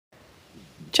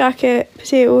jacket,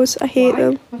 potatoes. I hate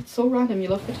them. That's so random. You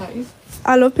love potatoes.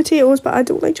 I love potatoes, but I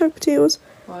don't like jacket potatoes.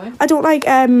 Why? I don't like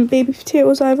baby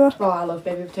potatoes either. Oh, I love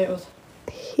baby potatoes.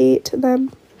 Hate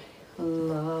them. I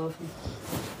love them.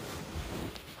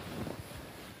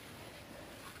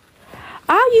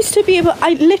 I used to be able, I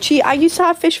used to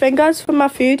have fish fingers for my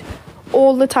food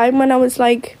all the time when I was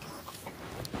like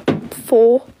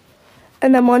 4.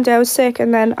 And then one day I was sick,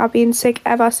 and then I've been sick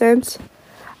ever since.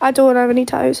 I don't have any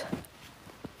toes.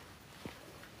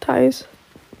 Toes.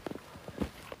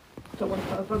 Don't want to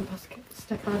put a bumper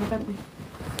sticker on a Bentley.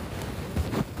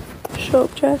 Shut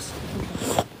up, Jess.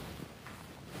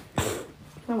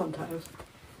 I want tattoos.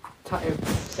 Tattoo.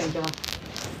 Singular.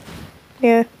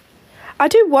 Yeah. I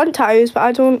do want tattoos, but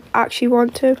I don't actually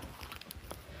want to.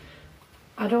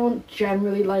 I don't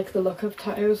generally like the look of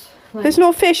tattoos. Like, There's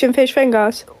no fish in fish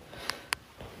fingers.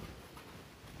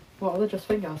 what are they, just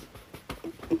fingers?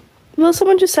 Well,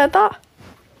 someone just said that.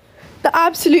 There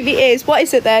absolutely is. What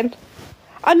is it then?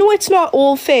 I know it's not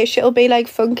all fish. It'll be like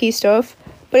funky stuff.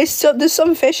 But it's there's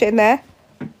some fish in there.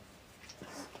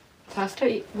 Test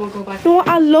it. We'll go back. No,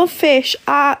 I love fish.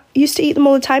 I used to eat them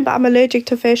all the time, but I'm allergic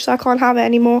to fish, so I can't have it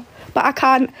anymore. But I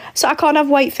can't have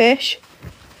white fish.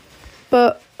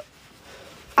 But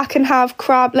I can have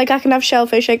crab, like I can have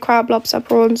shellfish, like crab, lobster,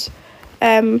 prawns,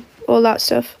 all that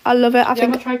stuff. I love it. I think.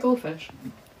 You ever tried goldfish?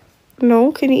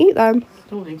 No, can you eat them? I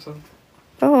don't think so.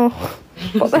 Oh,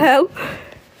 what the hell?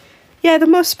 Yeah, there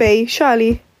must be,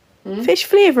 surely. Fish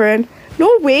flavouring.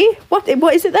 No way. What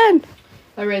is it then?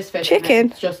 There is fish. Chicken.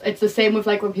 In it. It's the same with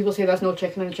like when people say there's no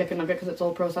chicken in a chicken nugget because it's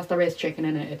all processed. There is chicken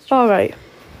in it. It's just... All right.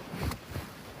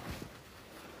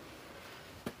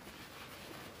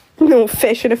 No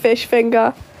fish in a fish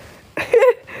finger.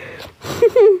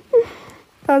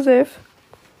 As if.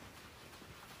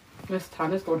 Miss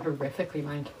Tan is going horrifically,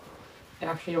 mind. I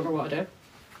actually don't know what to do.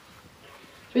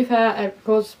 To be fair, it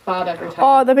goes bad every time.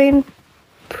 Oh, they're being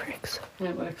pricks. And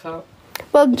it works out.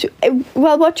 Well,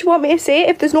 what do you want me to say?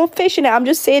 If there's no fish in it, I'm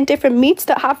just saying different meats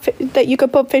that have that you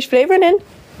could put fish flavouring in.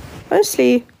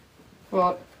 Honestly.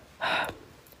 What?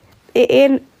 It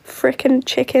ain't frickin'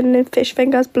 chicken and fish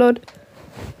fingers blood.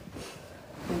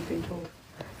 I've been told.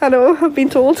 I know, I've been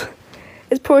told.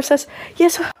 It's processed.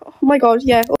 Yes. Oh my god,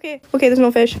 yeah. Okay, there's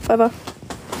no fish. Whatever.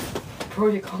 Bro,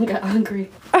 you can't get angry.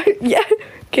 Yeah.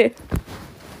 Okay.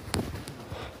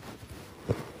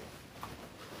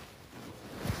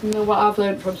 You know what I've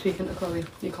learned from speaking to Chloe?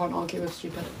 You can't argue with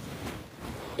stupid.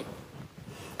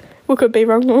 We could be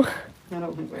wrong though. I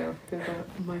don't think we are. We've got it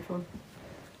on my phone.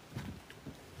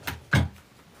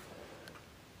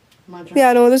 Imagine.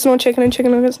 Yeah, no, there's no chicken and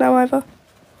chicken nuggets now either.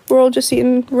 We're all just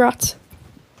eating rats.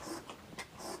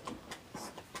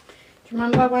 Do you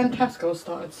remember when Tesco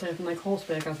started serving like horse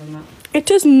burgers and that? It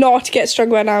does not get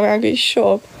stronger when I'm angry. Shut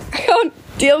up. I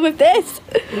can't deal with this.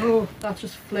 Oh, that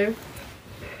just flew.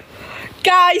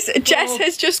 Guys, Jess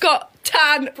has just got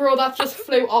tan. Bro, that just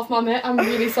flew off my mitt. I'm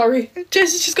really sorry.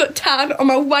 Jess has just got tan on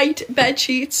my white bed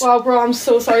sheets. Wow, bro, I'm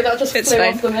so sorry. That just flew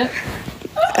off the mitt.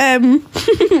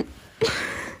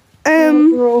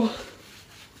 Oh, bro.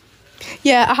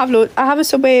 Yeah, I have a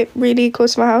Subway really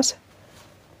close to my house.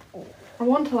 I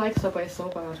want to like Subway so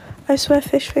bad. I swear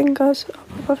fish fingers.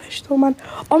 Oh, proper fish though, man.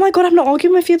 Oh my god, I'm not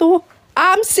arguing with you though.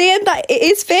 I'm saying that it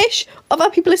is fish.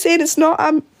 Other people are saying it's not.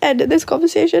 I'm ending this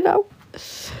conversation now.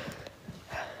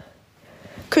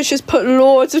 Because she's put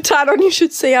loads of tan on. You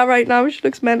should see her right now. She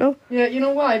looks mental. Yeah, you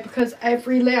know why? Because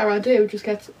every layer I do just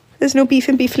gets... There's no beef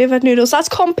and beef flavoured noodles. That's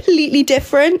completely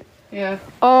different. Yeah.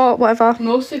 Oh, whatever.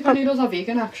 Most super noodles are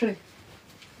vegan, actually.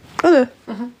 Are they?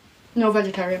 Uh-huh. No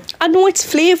vegetarian. I know it's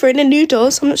flavouring in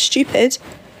noodles. I'm not stupid.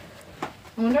 I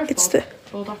wonder if It's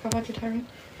bulldog are vegetarian.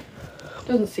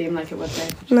 Doesn't seem like it would be.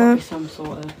 There's No. probably some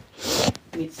sort of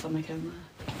meat stomach in there.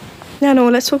 Yeah, no,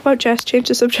 let's talk about Jess. Change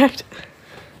the subject.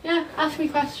 Yeah, ask me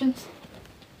questions.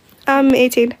 I'm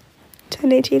 18.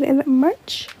 Turned 18 in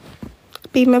March.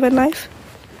 Been living life.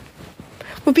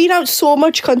 We've been out so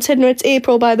much considering it's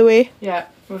April, by the way. Yeah,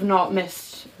 we've not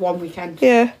missed one weekend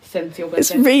Yeah. since your It's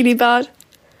birthday. really bad.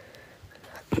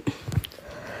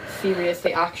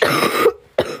 Seriously, actually.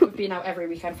 We've been out every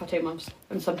weekend for 2 months.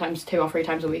 And sometimes 2 or 3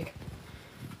 times a week.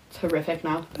 It's horrific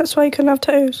now. That's why you couldn't have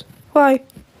tattoos. Why?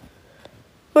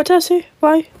 What did I say?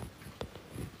 Why?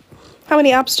 How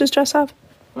many abs does Jess have?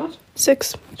 What?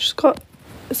 6. She's got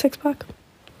a 6-pack.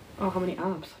 Oh, how many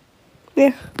abs?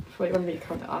 Yeah. Wait, when did you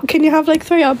count it up? Can you have like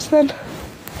 3 abs then?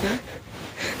 Yeah.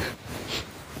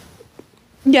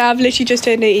 Yeah, I've literally just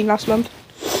turned 18 last month.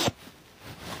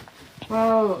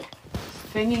 Well,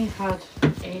 Thingy had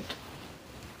 8.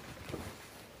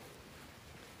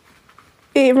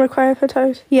 18 required for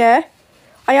tattoos. Yeah.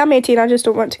 I am 18, I just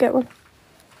don't want to get one.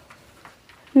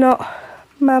 Not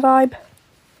my vibe.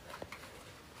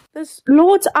 There's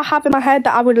loads I have in my head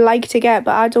that I would like to get,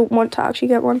 but I don't want to actually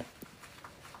get one.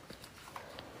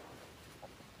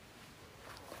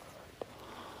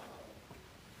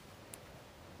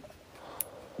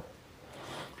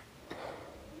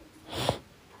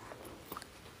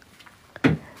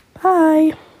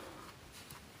 Bye.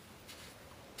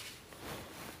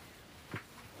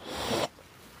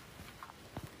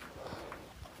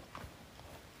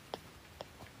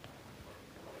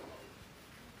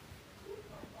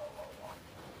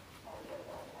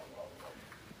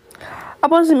 I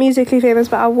wasn't Musically famous,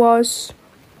 but I was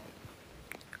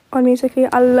on Musically.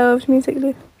 I loved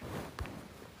Musically.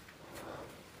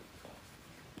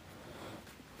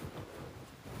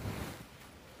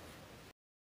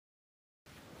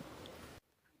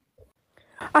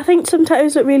 I think some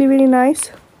tattoos look really, really nice,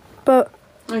 but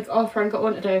Like our friend got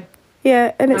one today.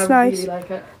 yeah, and it's I nice. really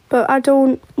like it. But I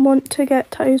don't want to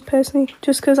get tattoos personally,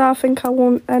 just because I think I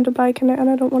won't end up liking it, and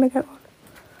I don't want to get one.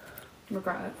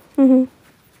 Regret it. Mhm.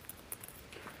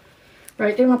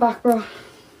 Right, do my back, bro.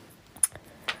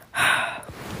 I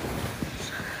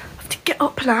have to get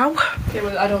up now. Okay,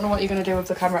 well, I don't know what you're gonna do with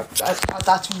the camera.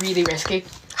 That's really risky.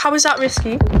 How is that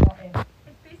risky? It's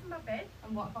facing my bed.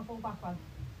 And what if I fall backward?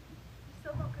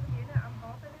 Still not going to be in it. I'm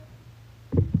half in it.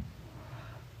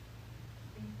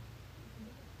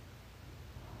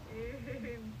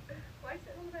 Why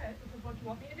sit on the bed? Because what do you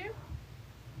want me to do?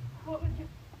 What would you...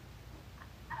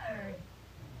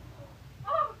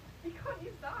 Oh, you can't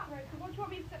use that. Right, so what do you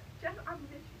want me to say? Jen, I'm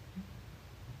literally...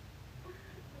 Oh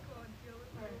my God, you're...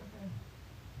 Right, okay.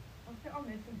 I'll sit on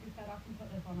this since you said I can put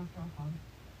this on after I can.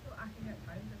 So I can get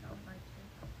times if I would like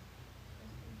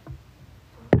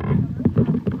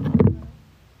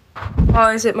to. Oh,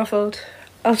 is it my fault?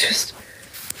 I'll just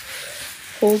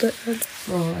hold it then.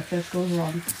 Bro, if this goes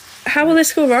wrong, How will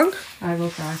this go wrong? I will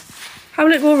cry. How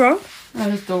will it go wrong? I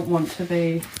just don't want to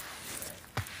be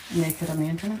naked on the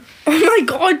internet. Oh my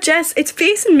God, Jess, it's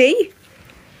facing me.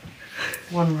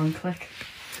 One wrong click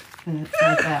and it's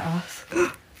my bare ass.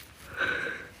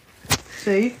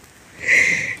 See?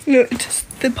 No, it just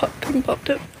the thing popped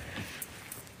up.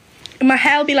 My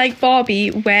hair will be like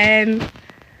Barbie when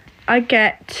I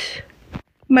get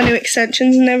my new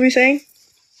extensions and everything.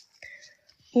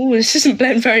 Oh, this doesn't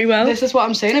blend very well. This is what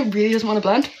I'm saying, it really doesn't want to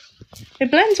blend. It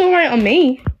blends alright on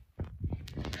me.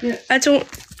 Yeah. I don't...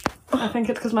 I think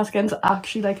it's because my skin's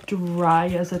actually like dry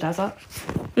as a desert.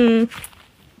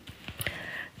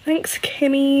 Thanks,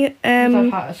 Kimmy.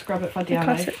 I've had to scrub it for the DIY.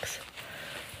 classics.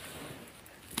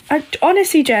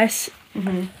 Honestly, Jess.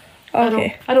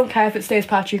 Okay. I don't care if it stays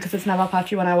patchy because it's never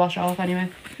patchy when I wash it off anyway.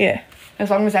 Yeah. As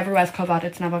long as everywhere's covered,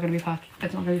 it's never going to be patchy.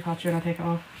 It's not going to be patchy when I take it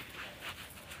off.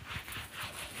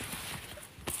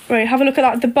 Right, have a look at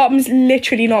that. The bottom's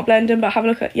literally not blending, but have a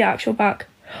look at your actual back.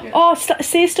 Yeah. Oh,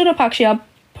 stay stood up actually. I'll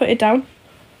put it down.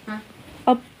 Huh?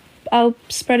 I'll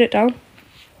spread it down.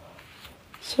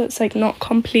 So it's like not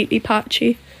completely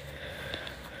patchy.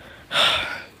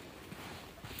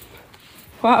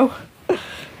 Wow. Oh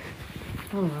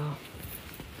well.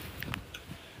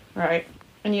 Right.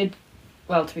 And you...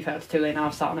 Well, to be fair, it's too late now.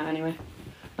 I've sat on it anyway.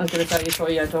 I was going to tell you, sure,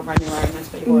 yeah, don't mind me wearing this,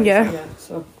 but you already yeah. said yeah,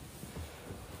 so...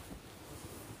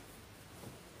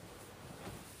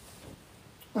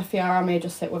 I fear I may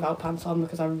just sit without pants on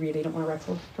because I really don't want to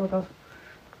wrestle. Shall we go?